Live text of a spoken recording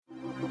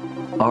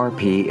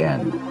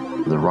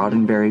RPN, the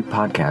Roddenberry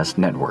Podcast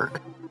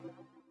Network.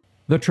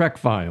 The Trek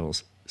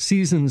Files,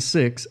 Season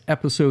 6,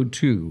 Episode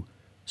 2,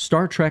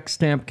 Star Trek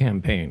Stamp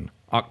Campaign,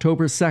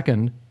 October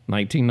 2nd,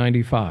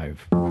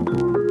 1995.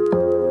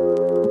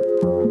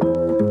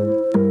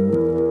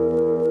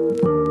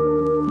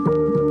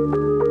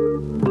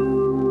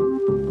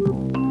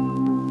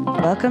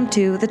 Welcome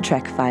to The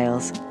Trek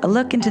Files, a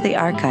look into the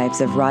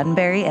archives of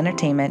Roddenberry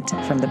Entertainment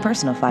from the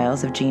personal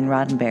files of Gene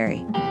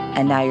Roddenberry.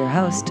 And now your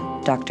host,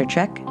 Dr.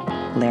 Trek,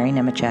 Larry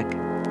Nemechek.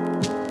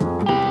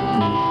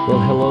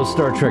 Well, hello,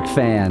 Star Trek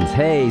fans.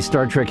 Hey,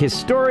 Star Trek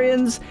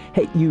historians.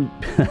 Hey, you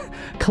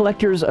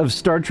collectors of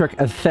Star Trek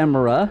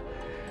ephemera.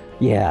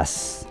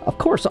 Yes, of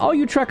course, all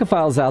you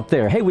Trekophiles out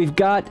there. Hey, we've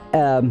got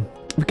a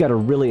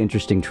really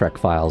interesting Trek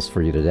Files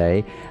for you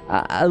today.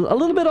 A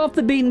little bit off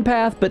the beaten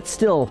path, but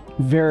still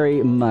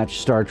very much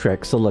Star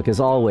Trek. So look, as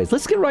always,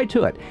 let's get right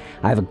to it.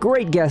 I have a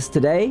great guest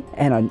today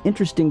and an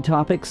interesting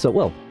topic. So,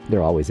 well,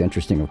 they're always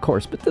interesting, of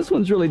course, but this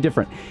one's really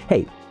different.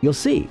 Hey, you'll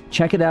see.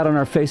 Check it out on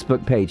our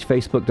Facebook page,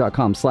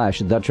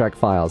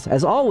 facebook.com/TheTrekFiles.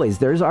 As always,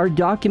 there's our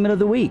document of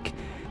the week.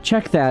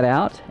 Check that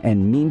out.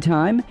 And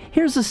meantime,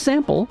 here's a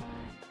sample.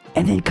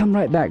 And then come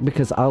right back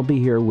because I'll be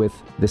here with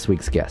this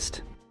week's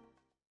guest.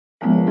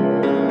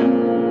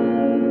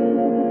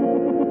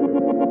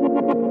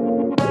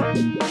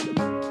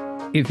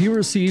 If you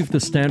receive the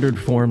standard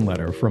form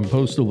letter from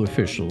postal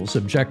officials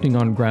objecting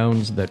on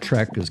grounds that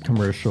Trek is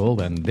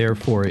commercial and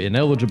therefore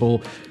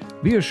ineligible,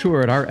 be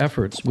assured our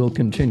efforts will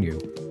continue.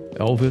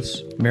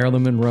 Elvis,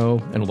 Marilyn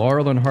Monroe, and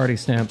Laurel and Hardy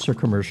stamps are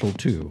commercial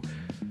too.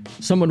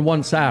 Someone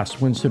once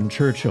asked Winston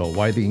Churchill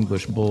why the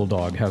English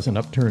bulldog has an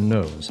upturned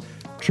nose.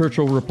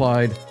 Churchill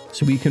replied,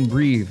 "So we can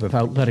breathe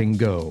without letting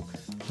go.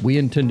 We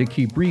intend to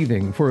keep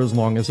breathing for as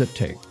long as it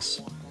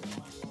takes."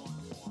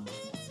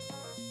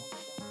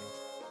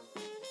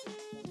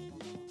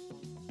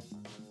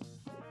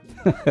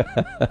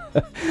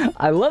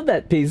 I love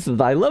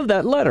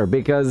that letter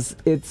because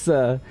it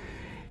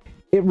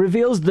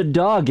reveals the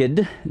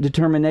dogged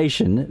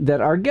determination that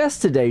our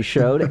guest today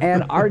showed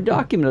and our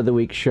document of the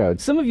week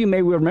showed. Some of you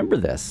may remember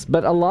this,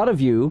 but a lot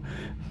of you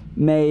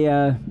may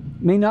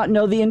not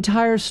know the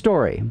entire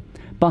story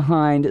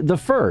behind the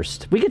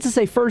first. We get to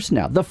say first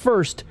now, the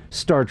first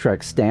Star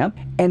Trek stamp.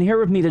 And here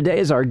with me today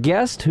is our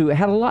guest who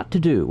had a lot to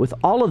do with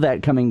all of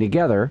that coming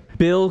together,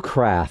 Bill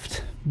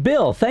Kraft.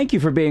 Bill, thank you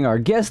for being our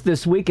guest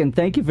this week, and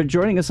thank you for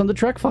joining us on the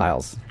Trek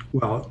Files.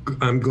 Well,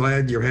 I'm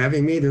glad you're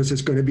having me. This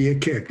is going to be a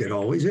kick. It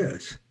always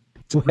is.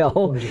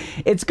 Well,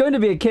 it's going to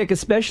be a kick,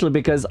 especially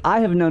because I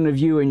have known of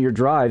you and your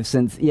drive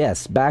since,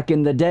 yes, back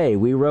in the day.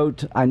 We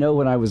wrote, I know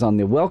when I was on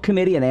the Well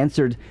Committee and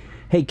answered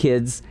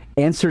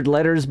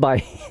letters by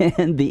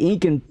hand, the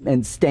ink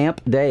and stamp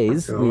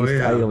days,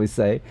 I always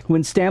say,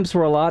 when stamps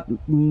were a lot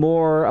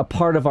more a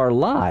part of our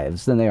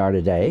lives than they are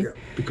today. Yeah,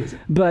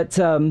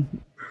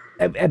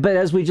 But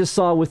as we just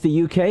saw with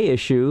the UK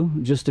issue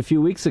just a few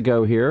weeks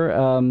ago here,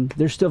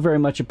 they're still very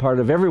much a part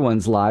of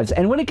everyone's lives.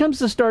 And when it comes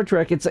to Star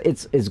Trek, it's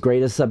as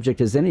great a subject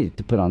as any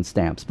to put on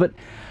stamps. But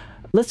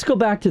let's go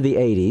back to the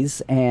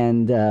 80s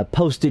and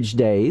postage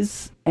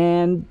days.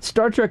 And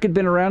Star Trek had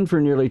been around for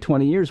nearly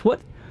 20 years.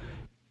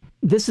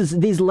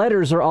 These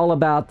letters are all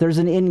about. There's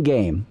an end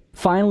game.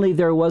 Finally,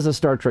 there was a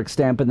Star Trek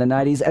stamp in the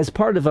 90s as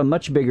part of a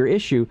much bigger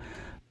issue.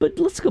 But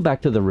let's go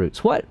back to the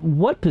roots.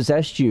 What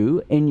possessed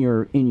you in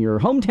your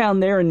hometown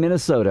there in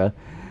Minnesota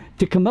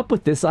to come up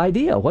with this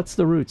idea? What's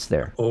the roots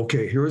there?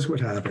 Okay, here's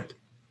what happened.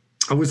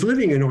 I was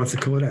living in North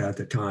Dakota at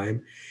the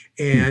time,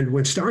 and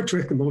when Star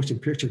Trek the Motion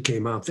Picture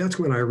came out, that's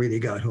when I really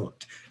got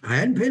hooked. I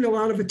hadn't paid a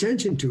lot of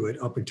attention to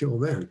it up until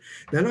then.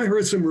 Then I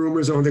heard some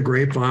rumors on the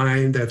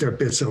grapevine that there had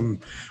been some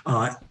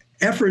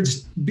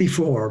efforts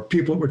before.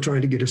 People were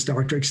trying to get a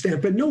Star Trek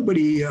stamp, but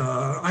nobody,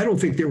 I don't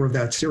think they were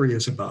that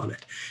serious about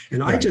it. And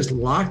right. I just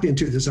locked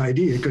into this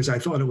idea because I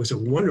thought it was a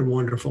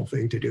wonderful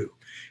thing to do.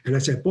 And I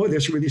said, boy,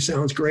 this really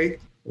sounds great.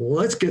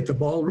 Let's get the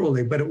ball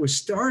rolling. But it was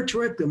Star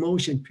Trek, the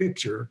motion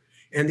picture,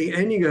 and the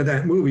ending of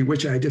that movie,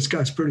 which I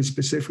discussed pretty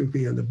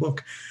specifically in the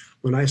book,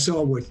 when I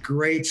saw what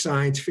great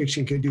science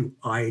fiction can do.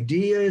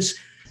 Ideas,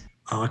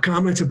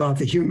 comments about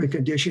the human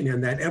condition,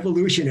 and that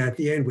evolution at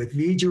the end with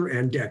V'ger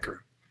and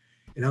Decker.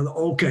 And I'm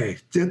okay,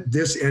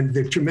 this and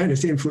the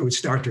tremendous influence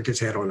Star Trek has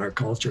had on our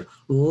culture.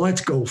 Let's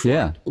go for it.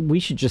 Yeah,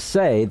 we should just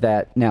say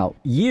that now,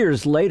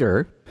 years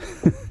later,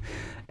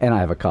 and I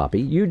have a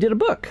copy, you did a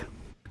book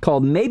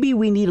called Maybe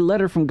We Need a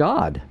Letter from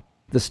God,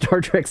 the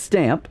Star Trek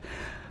stamp,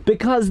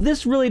 because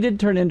this really did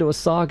turn into a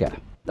saga.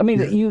 I mean,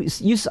 yeah.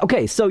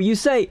 Okay, so you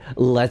say,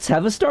 let's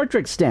have a Star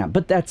Trek stamp,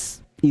 but that's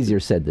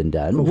easier said than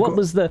done. What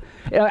was the...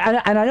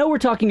 And I know we're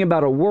talking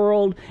about a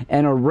world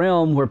and a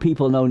realm where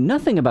people know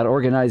nothing about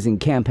organizing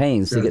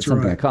campaigns to get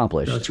something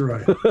accomplished. That's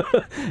right.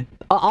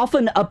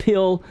 Often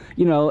uphill,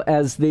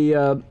 as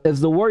the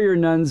warrior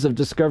nuns of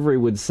Discovery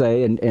would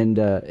say, and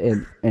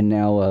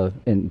now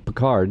in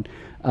Picard,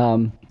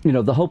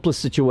 the hopeless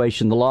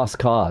situation, the lost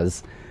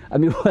cause. I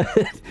mean,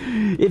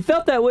 it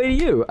felt that way to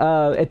you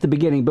at the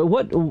beginning, but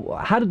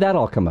how did that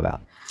all come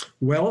about?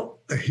 Well,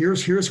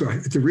 here's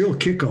what the real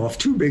kickoff.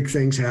 Two big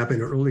things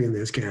happened early in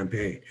this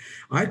campaign.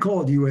 I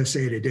called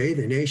USA Today,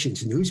 the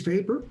nation's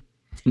newspaper,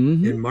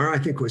 in I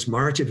think it was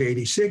March of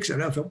 '86,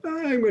 and I thought,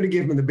 I'm going to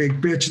give them the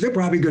big pitch. They're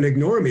probably going to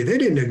ignore me. They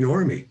didn't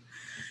ignore me.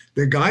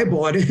 The guy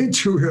bought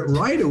into it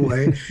right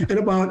away, and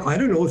about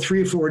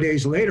 3 or 4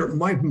 days later,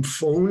 my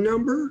phone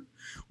number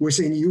was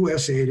in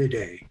USA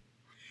Today,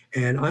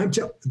 and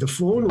the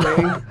phone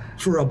rang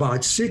for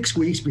about 6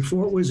 weeks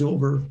before it was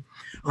over.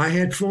 I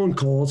had phone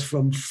calls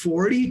from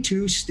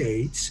 42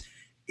 states,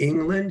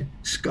 England,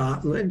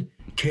 Scotland,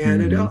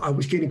 Canada. I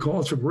was getting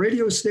calls from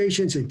radio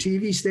stations and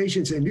TV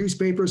stations and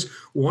newspapers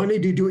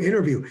wanting to do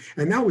interview.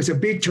 And that was a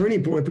big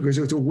turning point because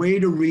it was a way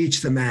to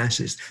reach the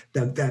masses,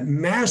 that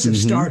massive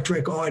Star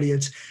Trek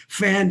audience,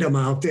 fandom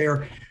out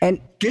there. And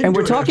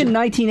we're talking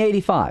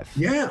 1985.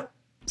 Yeah.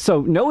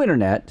 So no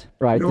internet,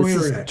 right? No this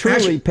internet. is truly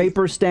Actually,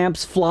 paper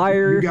stamps,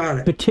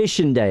 flyer,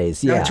 petition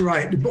days. Yeah. That's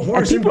right.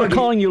 And people are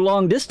calling you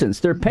long distance.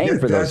 They're paying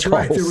for those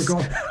calls. That's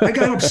right. I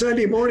got up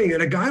Sunday morning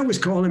and a guy was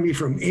calling me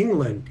from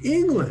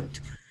England.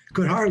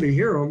 Could hardly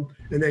hear him.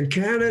 And then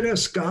Canada,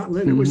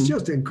 Scotland. It was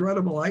just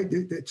incredible.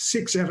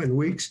 6-7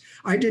 weeks.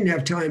 I didn't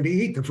have time to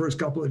eat the first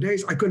couple of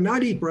days. I could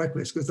not eat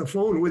breakfast because the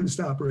phone wouldn't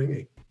stop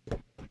ringing.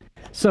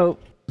 So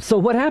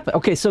what happened?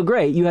 Okay, so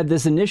great. You had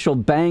this initial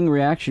bang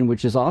reaction,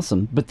 which is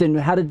awesome. But then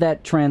how did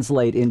that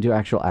translate into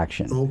actual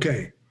action?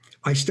 Okay.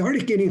 I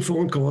started getting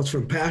phone calls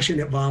from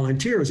passionate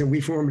volunteers, and we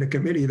formed a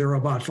committee. There are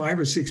about 5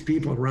 or 6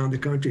 people around the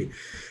country,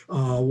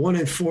 one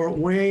in Fort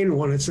Wayne,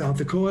 one in South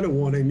Dakota,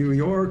 one in New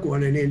York,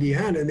 one in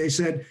Indiana. And they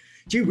said,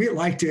 gee, we'd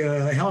like to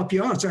help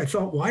you out. So I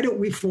thought, why don't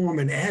we form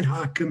an ad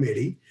hoc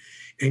committee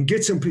and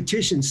get some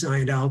petitions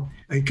signed out,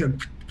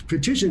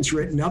 petitions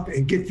written up,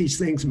 and get these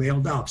things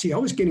mailed out. See, I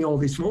was getting all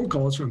these phone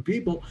calls from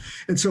people.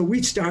 And so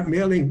we'd start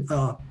mailing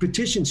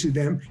petitions to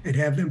them and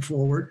have them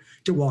forward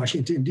to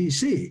Washington,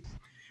 D.C.,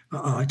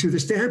 to the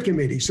stamp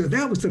committee. So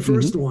that was the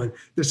first one.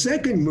 The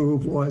second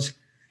move was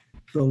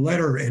the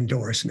letter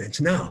endorsements.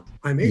 Now,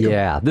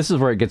 this is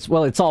where it gets,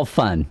 it's all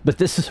fun, but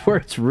this is where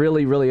it's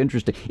really, really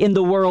interesting. In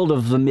the world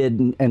of the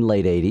mid and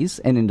late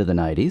 80s and into the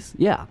 90s,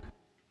 yeah.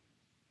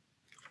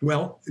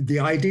 Well, the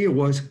idea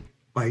was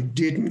I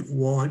didn't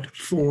want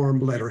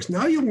form letters.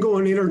 Now you can go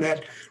on the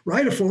internet,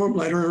 write a form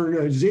letter, and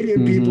a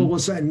zillion people will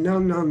say,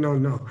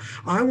 no.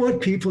 I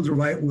want people to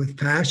write with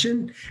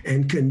passion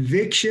and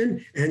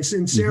conviction and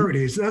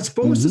sincerity. It's not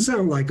supposed to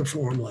sound like a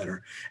form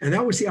letter. And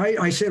that was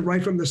I said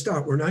right from the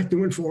start, we're not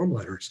doing form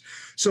letters.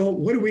 So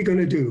what are we going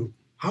to do?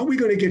 How are we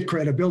going to get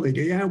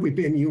credibility? Yeah, we've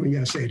been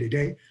USA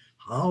Today.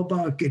 How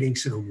about getting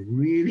some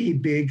really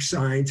big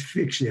science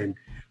fiction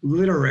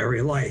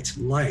literary lights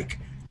like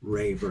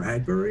Ray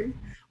Bradbury,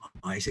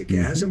 Isaac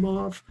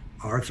Asimov,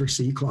 Arthur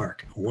C.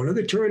 Clarke. One of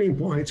the turning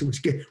points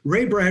was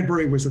Ray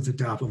Bradbury was at the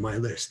top of my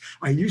list.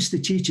 I used to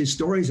teach his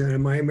stories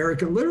in my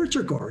American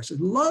literature course. I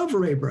love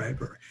Ray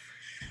Bradbury.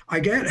 I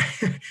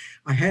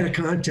had a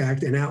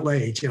contact in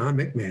LA, John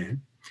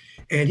McMahon,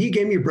 and he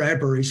gave me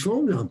Bradbury's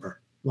phone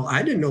number. Well,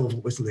 I didn't know if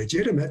it was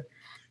legitimate.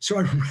 So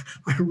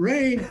I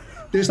rang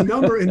this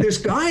number, and this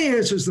guy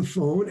answers the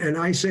phone, and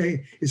I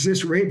say, is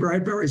this Ray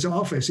Bradbury's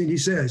office? And he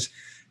says,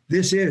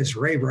 this is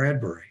Ray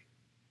Bradbury.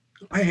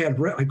 I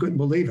couldn't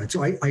believe it.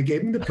 So I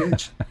gave him the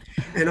pitch.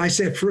 And I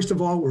said, first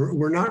of all,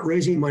 we're not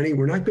raising money.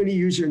 We're not going to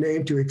use your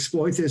name to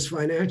exploit this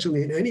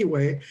financially in any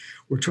way.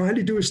 We're trying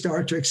to do a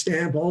Star Trek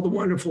stamp, all the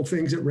wonderful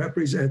things it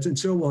represents and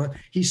so on.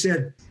 He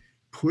said,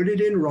 put it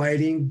in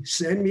writing,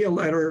 send me a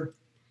letter,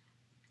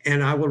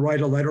 and I will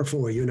write a letter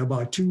for you. And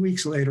about 2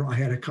 weeks later, I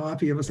had a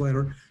copy of his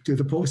letter to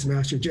the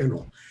Postmaster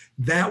General.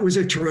 That was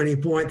a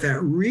turning point that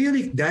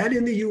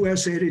in the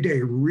USA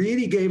Today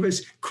really gave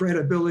us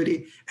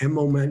credibility and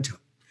momentum.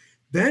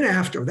 Then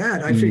after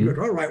that, I figured,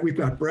 all right, we've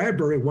got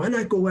Bradbury. Why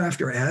not go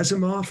after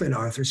Asimov and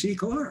Arthur C.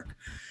 Clarke?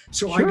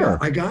 So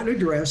I got an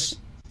address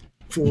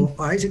for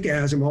Isaac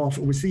Asimov.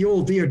 It was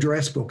the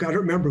address book. I don't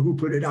remember who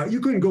put it out.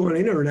 You couldn't go on the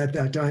internet at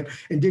that time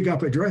and dig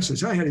up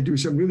addresses. I had to do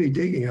some really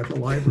digging at the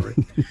library.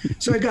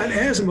 So I got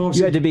Asimov.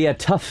 You had to be a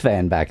tough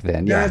fan back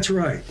then. Yeah. That's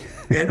right.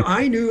 And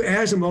I knew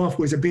Asimov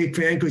was a big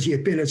fan because he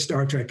had been at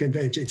Star Trek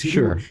conventions. He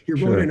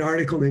wrote an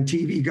article in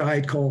TV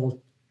Guide called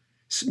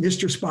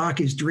Mr. Spock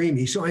is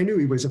Dreamy. So I knew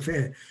he was a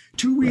fan.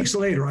 2 weeks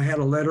later, I had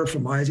a letter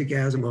from Isaac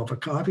Asimov, a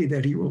copy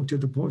that he wrote to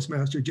the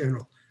Postmaster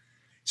General.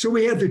 So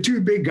we had the two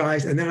big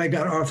guys, and then I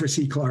got Arthur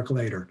C. Clarke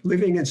later,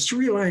 living in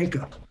Sri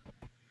Lanka.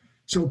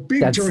 So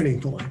big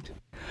turning point.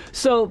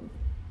 So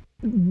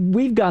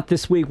we've got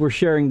this week, we're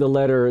sharing the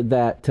letter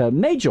that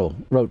Majel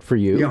wrote for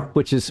you,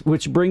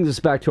 which brings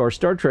us back to our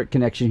Star Trek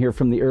connection here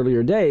from the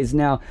earlier days.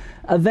 Now,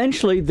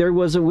 eventually there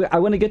was I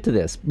want to get to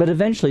this, but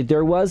eventually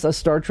there was a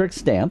Star Trek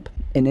stamp,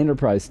 an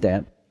Enterprise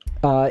stamp,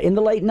 in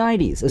the late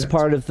 90s as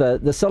part of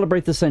the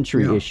Celebrate the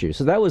Century issue.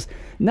 So that was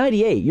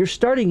 98. You're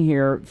starting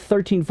here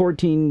 13,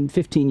 14,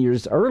 15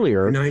 years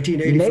earlier.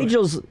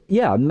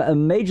 1985.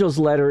 Majel's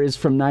letter is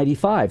from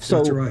 95. So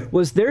that's right.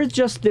 Was there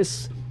just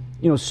this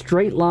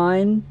straight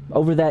line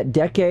over that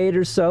decade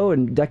or so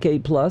and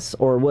decade plus,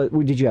 or what?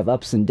 Did you have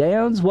ups and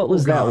downs? What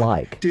was that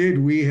like? Did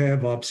we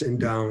have ups and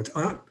downs?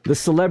 The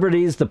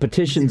celebrities, the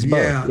petitions,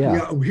 both.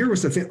 Yeah. Here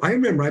was the thing. I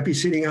remember I'd be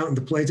sitting out in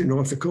the plains in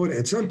North Dakota,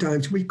 and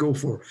sometimes we'd go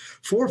for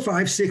 4,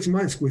 5, 6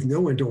 months with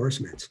no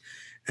endorsements.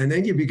 And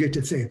then you begin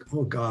to think,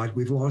 oh God,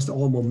 we've lost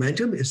all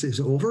momentum. Is this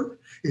over?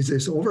 Is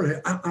this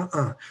over?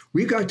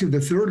 We got to the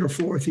 3rd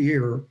or 4th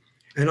year,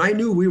 and I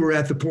knew we were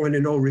at the point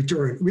of no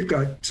return. We've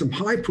got some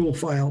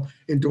high-profile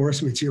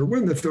endorsements here. We're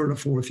in the 3rd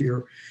or 4th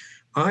year.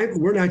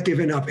 We're not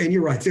giving up. And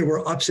you're right, there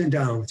were ups and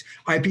downs.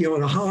 I'd be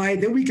on a high,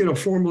 then we get a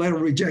form letter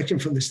of rejection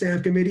from the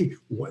stamp committee,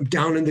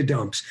 down in the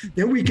dumps.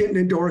 Then we get an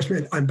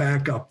endorsement, I'm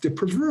back up. The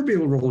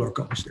proverbial roller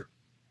coaster.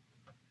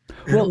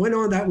 And it went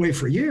on that way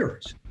for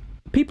years.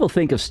 People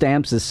think of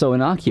stamps as so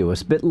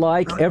innocuous, but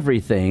like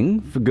everything,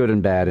 for good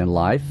and bad in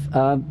life,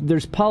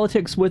 there's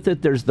politics with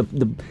it. There's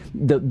the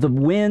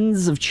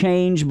winds of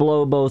change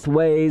blow both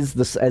ways.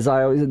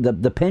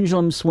 The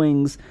pendulum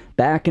swings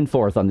back and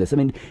forth on this. I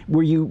mean,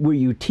 were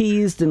you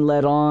teased and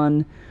led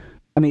on?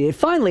 I mean, it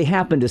finally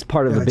happened as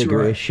part of a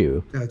bigger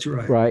issue. That's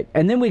right. Right.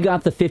 And then we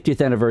got the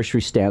 50th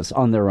anniversary stamps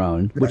on their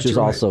own, which is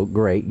also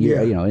great, in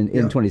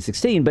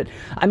 2016. But,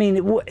 I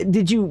mean,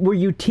 were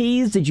you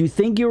teased? Did you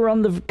think you were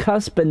on the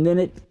cusp and then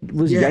it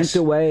was yanked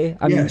away?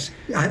 We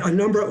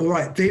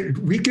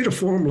get a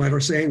form letter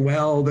saying,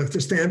 well,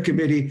 the stamp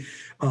committee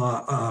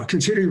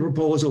considered the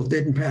proposal,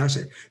 didn't pass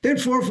it. Then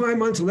 4 or 5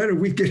 months later,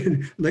 we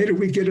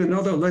get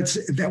another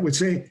that would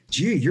say,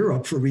 gee, you're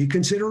up for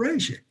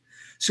reconsideration.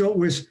 So it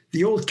was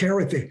the old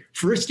carrot thing.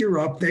 First you're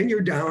up, then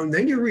you're down,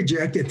 then you're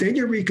rejected, then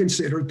you're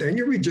reconsidered, then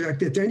you're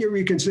rejected, then you're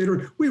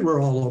reconsidered. We were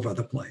all over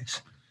the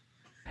place.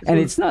 And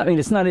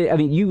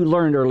you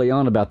learned early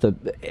on about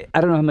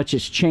I don't know how much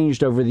it's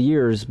changed over the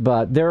years,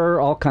 but there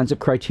are all kinds of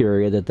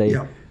criteria that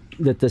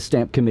that the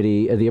stamp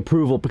committee, the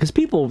approval, because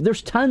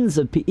there's tons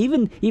of,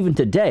 even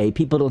today,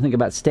 people don't think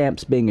about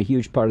stamps being a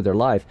huge part of their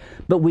life,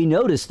 but we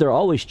notice they're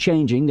always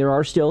changing. There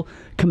are still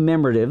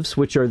commemoratives,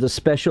 which are the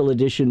special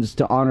editions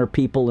to honor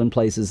people and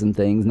places and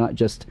things, not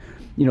just,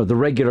 the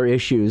regular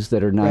issues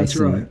that are nice. That's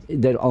right.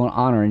 And that don't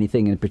honor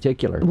anything in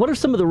particular. What are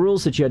some of the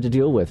rules that you had to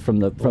deal with from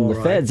the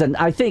feds?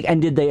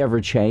 And did they ever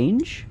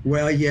change?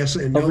 Well, yes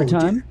and no. Over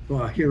time?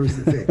 Well, here's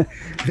the thing.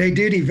 They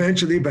did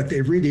eventually, but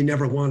they really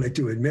never wanted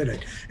to admit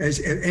it. As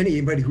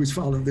anybody who's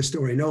followed the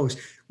story knows,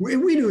 we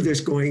knew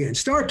this going in.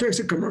 Star Trek's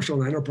a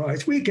commercial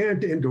enterprise. We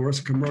can't endorse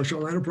a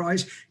commercial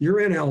enterprise. You're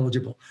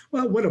ineligible.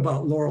 Well, what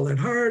about Laurel and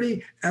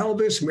Hardy,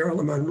 Elvis,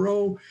 Marilyn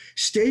Monroe,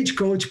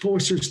 Stagecoach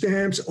poster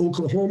stamps,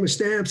 Oklahoma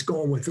stamps,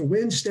 Going with the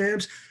Wind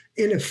stamps?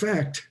 In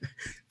effect,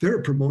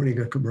 they're promoting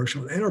a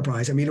commercial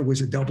enterprise. I mean, it was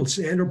a double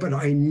standard, but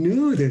I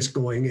knew this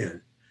going in.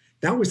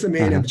 That was the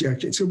main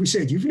objection. So we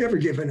said, you've never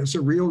given us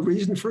a real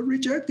reason for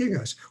rejecting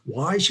us.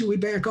 Why should we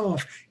back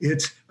off?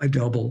 It's a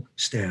double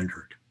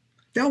standard.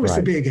 That was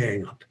the big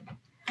hang up.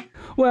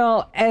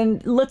 Well,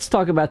 and let's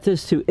talk about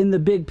this too. In the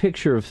big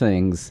picture of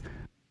things,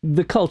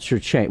 the culture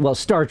changed. Well,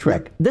 Star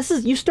Trek.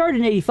 You started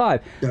in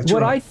 85. That's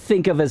what I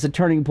think of as a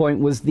turning point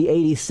was the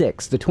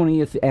 86. The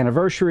 20th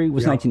anniversary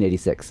was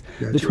 1986.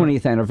 The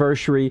 20th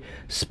anniversary,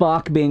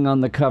 Spock being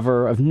on the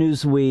cover of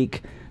Newsweek,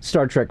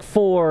 Star Trek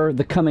IV,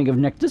 the coming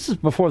of this is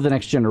before the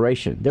Next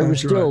Generation. There was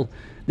still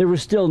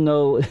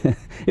no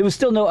it was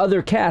still no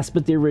other cast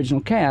but the original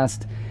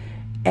cast.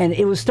 And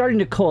it was starting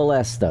to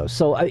coalesce, though.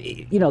 So,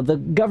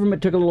 the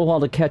government took a little while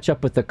to catch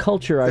up with the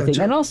culture, I think,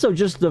 and also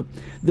just the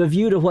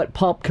view to what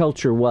pop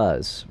culture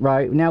was,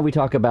 right? Now we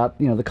talk about,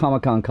 the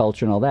Comic-Con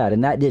culture and all that,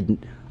 and that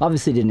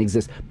obviously didn't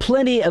exist.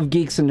 Plenty of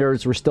geeks and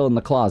nerds were still in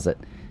the closet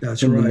in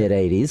the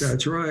mid-'80s.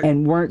 That's right.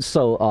 And weren't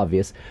so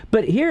obvious.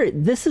 But here,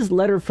 this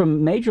letter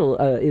from Majel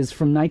is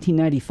from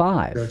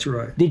 1995. That's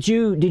right. Did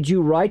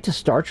you write to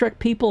Star Trek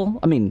people?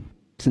 I mean,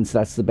 since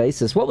that's the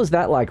basis. What was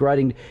that like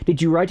writing?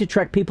 Did you write to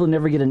Trek people and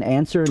never get an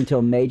answer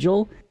until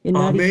Majel in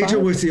 95?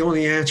 Majel was the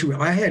only answer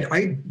I had.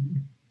 I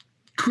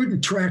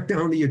couldn't track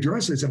down the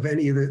addresses of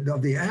any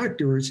of the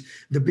actors,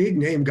 the big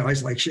name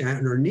guys like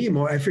Shatner and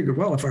Nimoy. I figured,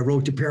 well, if I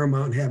wrote to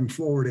Paramount and had them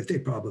forward it,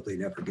 they'd probably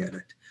never get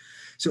it.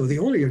 So the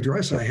only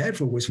address I had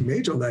for was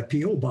Majel, that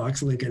P.O.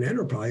 Box, Lincoln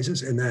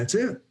Enterprises, and that's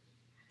it.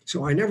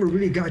 So I never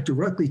really got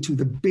directly to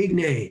the big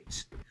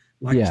names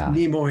like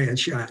Nimoy and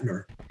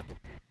Shatner.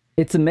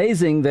 It's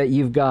amazing that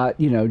you've got,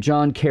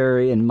 John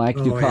Kerry and Mike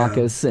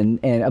Dukakis and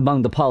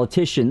among the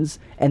politicians,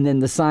 and then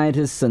the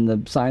scientists and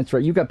the science.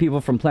 You've got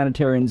people from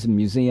planetariums and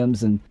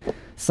museums and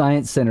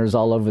science centers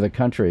all over the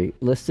country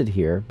listed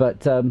here.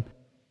 But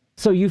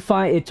so you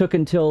find it took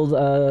until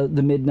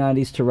the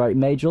mid-'90s to write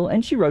Majel,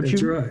 and she wrote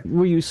That's you. Right.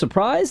 Were you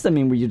surprised? I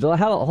mean,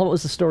 what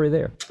was the story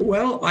there?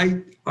 Well,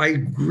 I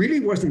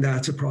really wasn't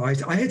that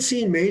surprised. I had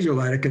seen Majel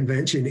at a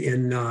convention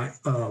in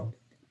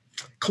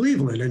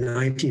Cleveland in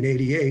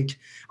 1988.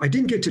 I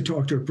didn't get to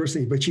talk to her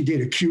personally, but she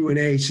did a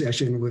Q&A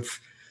session with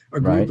a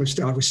group of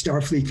staff with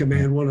Starfleet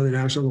Command, one of the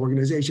national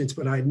organizations,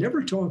 but I'd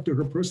never talked to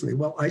her personally.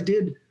 Well, I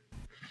did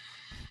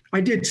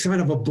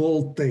kind of a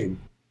bold thing.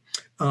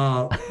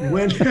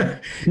 When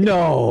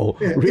No,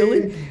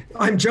 really?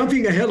 I'm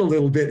jumping ahead a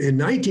little bit. In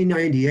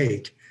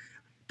 1998,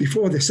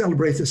 before the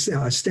Celebrate the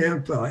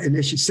Stamp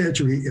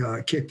century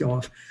kicked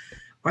off,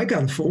 I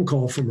got a phone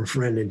call from a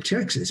friend in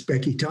Texas,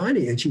 Becky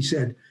Tani, and she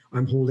said,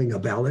 I'm holding a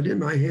ballot in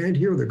my hand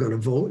here. They're going to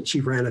vote.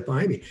 She ran it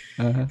by me.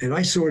 And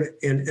I sort of,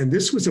 and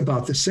this was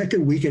about the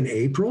second week in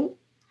April.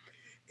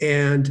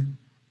 And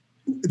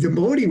the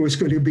voting was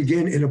going to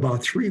begin in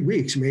about 3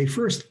 weeks, May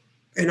 1st.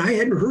 And I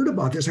hadn't heard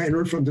about this. I hadn't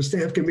heard from the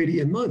stamp committee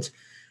in months.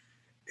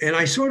 And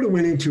I sort of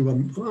went into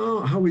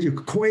a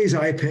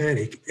quasi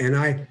panic. And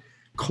I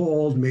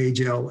called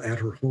Majel at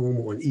her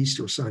home on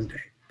Easter Sunday.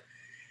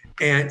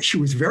 And she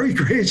was very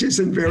gracious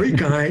and very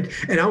kind.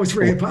 And I was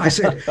very, I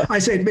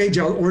said,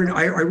 Majel,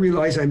 I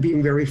realize I'm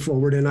being very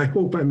forward and I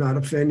hope I'm not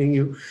offending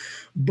you.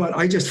 But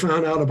I just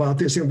found out about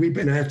this and we've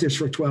been at this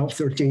for 12,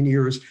 13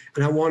 years.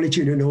 And I wanted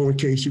you to know in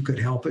case you could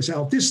help us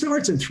out. This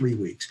starts in 3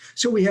 weeks.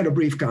 So we had a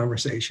brief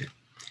conversation.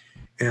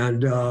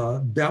 And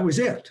that was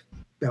it.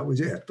 That was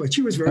it. But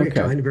she was very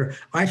kind.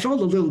 I felt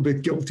a little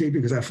bit guilty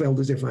because I felt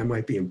as if I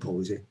might be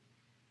imposing.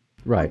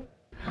 Right.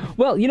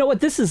 Well, you know what?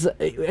 This is,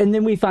 and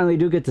then we finally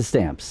do get the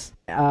stamps.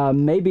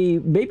 Maybe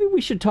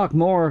we should talk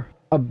more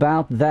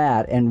about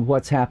that and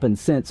what's happened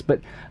since.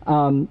 But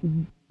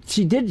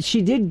she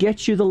did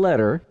get you the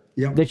letter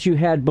that you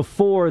had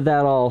before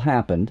that all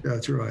happened.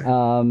 That's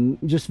right.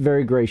 Just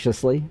very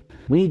graciously.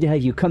 We need to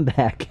have you come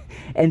back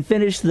and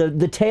finish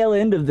the tail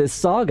end of this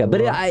saga.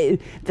 But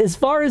as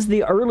far as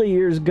the early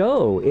years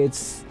go,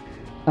 it's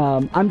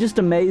I'm just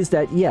amazed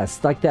at,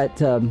 yes, like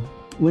that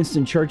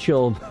Winston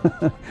Churchill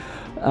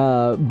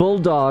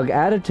bulldog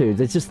attitude.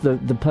 It's just the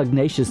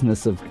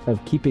pugnaciousness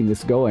of keeping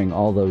this going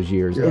all those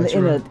years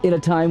in a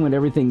time when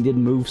everything did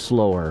move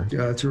slower.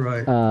 Yeah, that's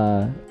right.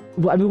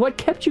 I mean, what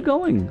kept you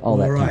going all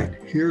that time? All right,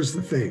 here's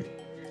the thing.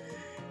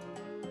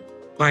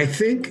 I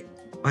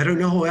don't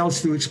know how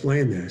else to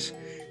explain this.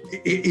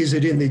 Is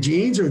it in the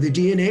genes or the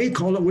DNA?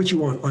 Call it what you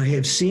want. I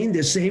have seen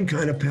the same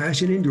kind of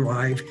passion and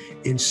drive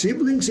in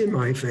siblings in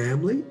my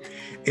family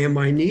and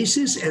my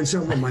nieces and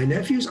some of my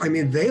nephews. I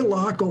mean, they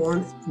lock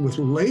on with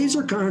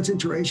laser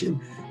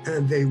concentration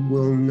and they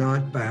will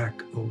not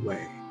back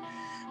away.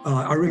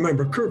 I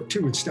remember Kirk,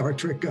 too, in Star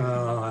Trek.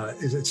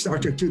 Is it Star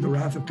Trek II, The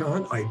Wrath of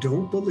Khan? I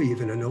don't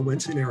believe in a no-win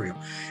scenario.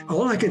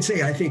 All I can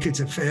say, I think it's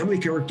a family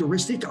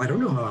characteristic. I don't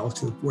know how else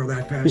where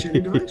that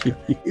passion drives.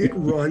 It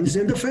runs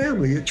in the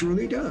family. It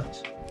truly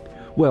does.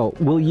 Well,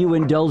 will you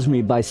indulge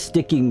me by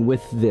sticking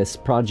with this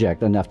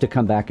project enough to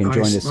come back and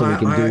join us so we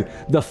can do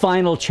the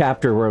final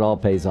chapter where it all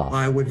pays off?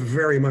 I would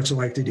very much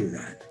like to do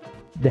that.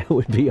 That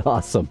would be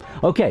awesome.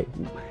 Okay,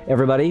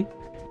 everybody,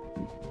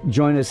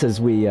 join us as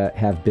we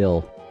have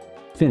Bill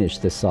finish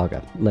this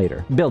saga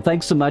later. Bill,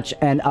 thanks so much,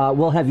 and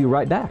we'll have you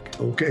right back.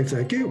 Okay,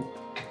 thank you.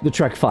 The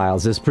Trek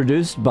Files is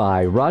produced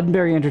by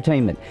Roddenberry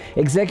Entertainment.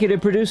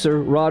 Executive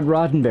producer, Rod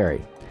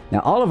Roddenberry. Now,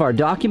 all of our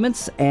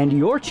documents and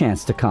your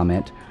chance to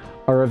comment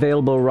are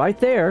available right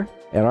there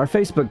at our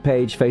Facebook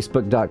page,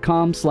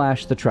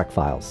 facebook.com/The Trek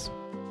Files.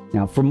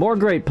 Now, for more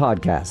great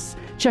podcasts,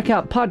 check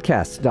out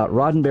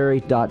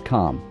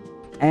podcasts.roddenberry.com.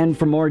 And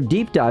for more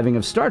deep diving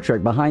of Star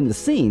Trek behind the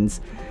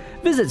scenes,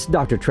 visit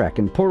Dr. Trek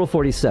in Portal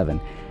 47.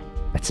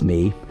 That's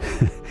me,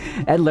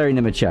 at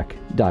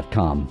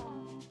LarryNemecek.com.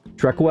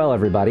 Trek well,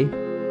 everybody.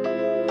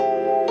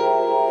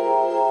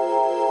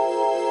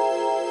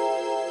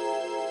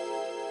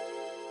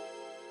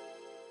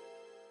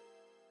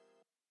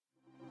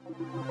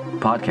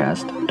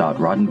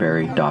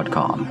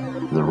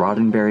 Podcast.roddenberry.com, the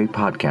Roddenberry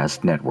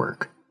Podcast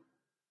Network.